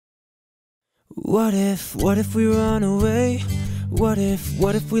What if we run away? What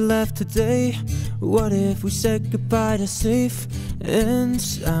if we left today? What if we said goodbye to safe and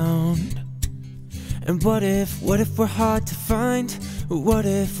sound? And what if we're hard to find? What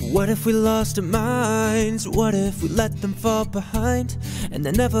if we lost our minds? What if we let them fall behind and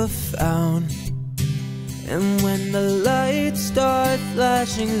they're never found? And when the lights start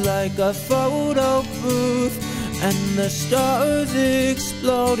flashing like a photo booth and the stars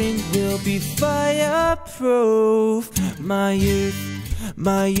exploding, we'll be fireproof. My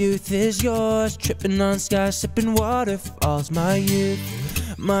youth is yours, tripping on skies, sipping waterfalls. My youth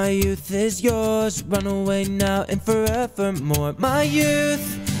is yours, run away now and forevermore. My youth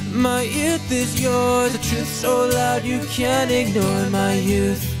is yours, the truth so loud you can't ignore. My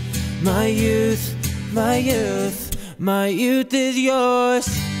youth is yours.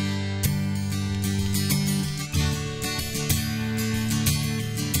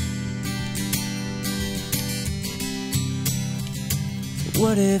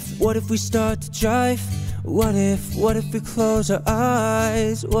 What if we start to drive? What if we close our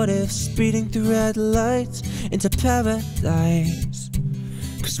eyes? What if speeding through red lights into paradise?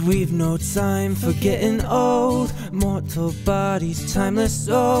 'Cause we've no time for getting old. Mortal bodies, timeless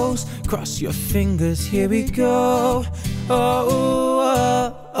souls. Cross your fingers, here we go.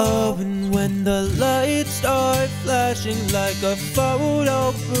 Oh, and when the lights start flashing like a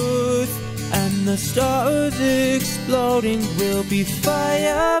photo booth and the stars exploding, we'll be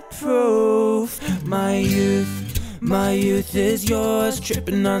fireproof. My youth is yours,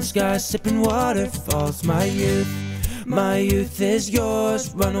 tripping on skies, sipping waterfalls. My youth is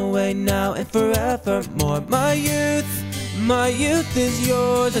yours, run away now and forevermore. My youth is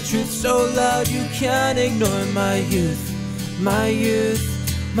yours, the truth so loud you can't ignore. My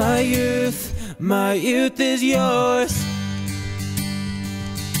youth is yours.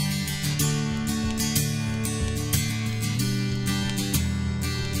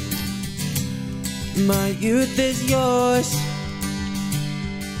 My youth is yours.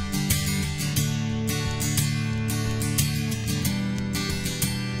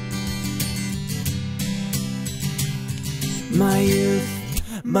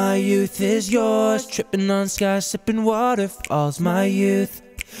 My youth is yours, tripping on skies, sipping waterfalls. My youth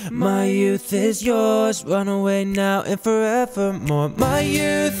is yours, run away now and forevermore. My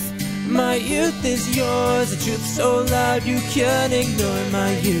youth is yours, the truth so loud you can't ignore.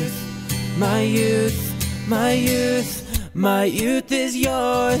 My youth is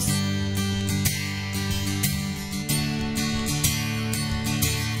yours.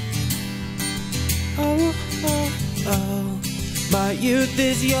 Oh, my youth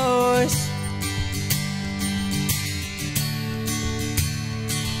is yours.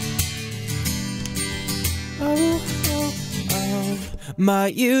 Oh, my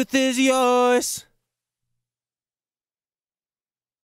youth is yours.